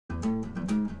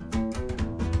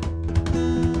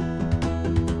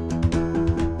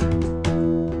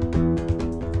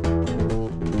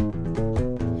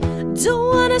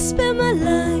wanna spend my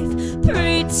life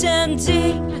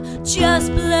pretending,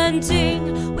 just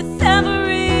blending with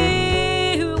everyone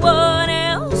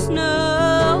else.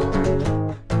 No,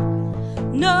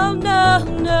 no, no,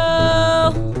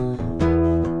 no.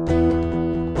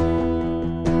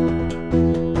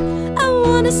 I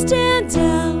wanna stand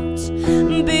out,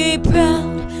 be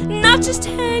proud, not just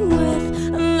hang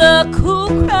with the cool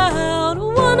crowd.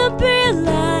 Wanna be a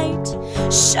light,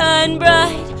 shine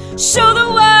bright, show the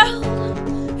world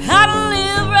how to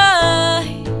live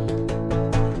right.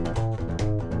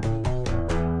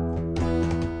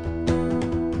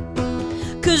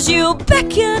 'Cause you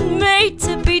beckon me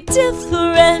to be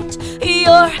different,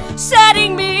 you're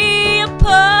setting me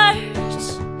apart,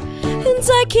 and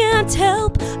I can't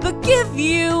help but give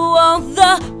you all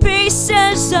the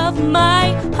pieces of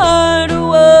my heart.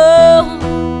 Whoa,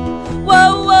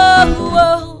 whoa, whoa,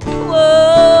 whoa,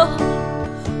 whoa,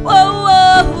 whoa,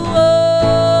 whoa,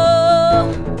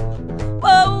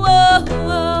 whoa, whoa,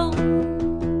 whoa.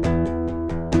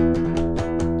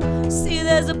 See,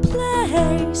 there's a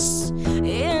place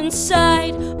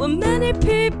inside where many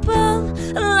people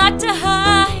like to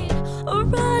hide,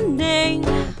 running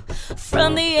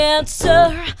from the answer.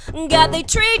 God, they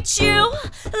treat you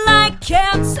like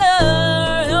cancer.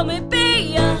 Help me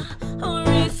be a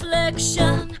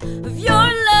reflection of your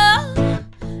love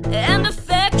and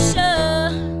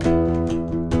affection.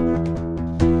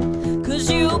 'Cause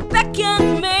you beckon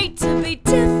me to be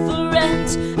different,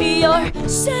 you're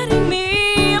setting me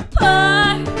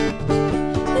apart,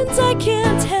 and I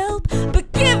can't help but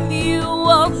give you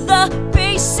all the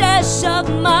pieces of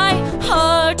my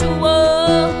heart.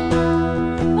 Whoa,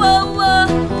 whoa, whoa,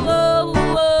 whoa,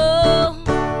 whoa,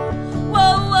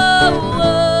 whoa,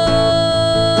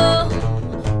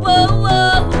 whoa,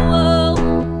 whoa, whoa.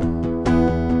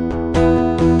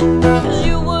 'Cause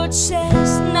your word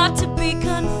says not to be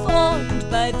conformed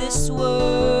by this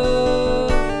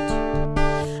world,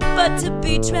 but to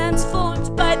be transformed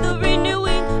by the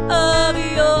renewing of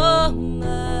your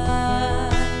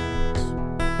mind.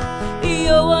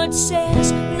 Your word says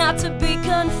not to be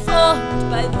conformed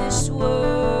by this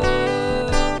world,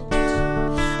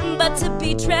 but to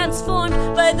be transformed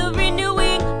by the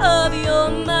renewing of your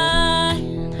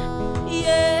mind.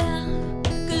 Yeah,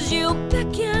 'cause you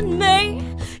beckon me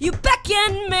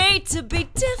to be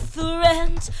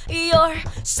different, you're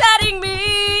setting me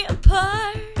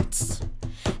apart,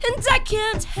 and I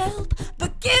can't help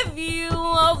but give you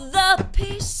all the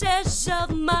pieces of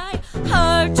my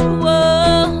heart.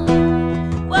 Whoa,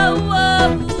 whoa, whoa,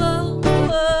 whoa,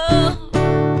 whoa,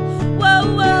 whoa,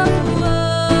 whoa,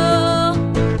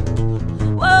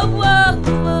 whoa, whoa,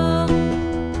 whoa.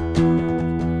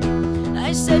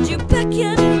 I said you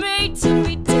beckon me to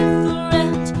be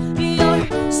different, you're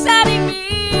setting me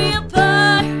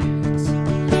apart,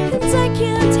 and I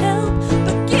can't help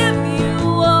but give you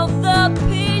all the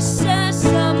pieces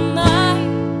of my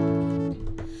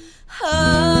heart.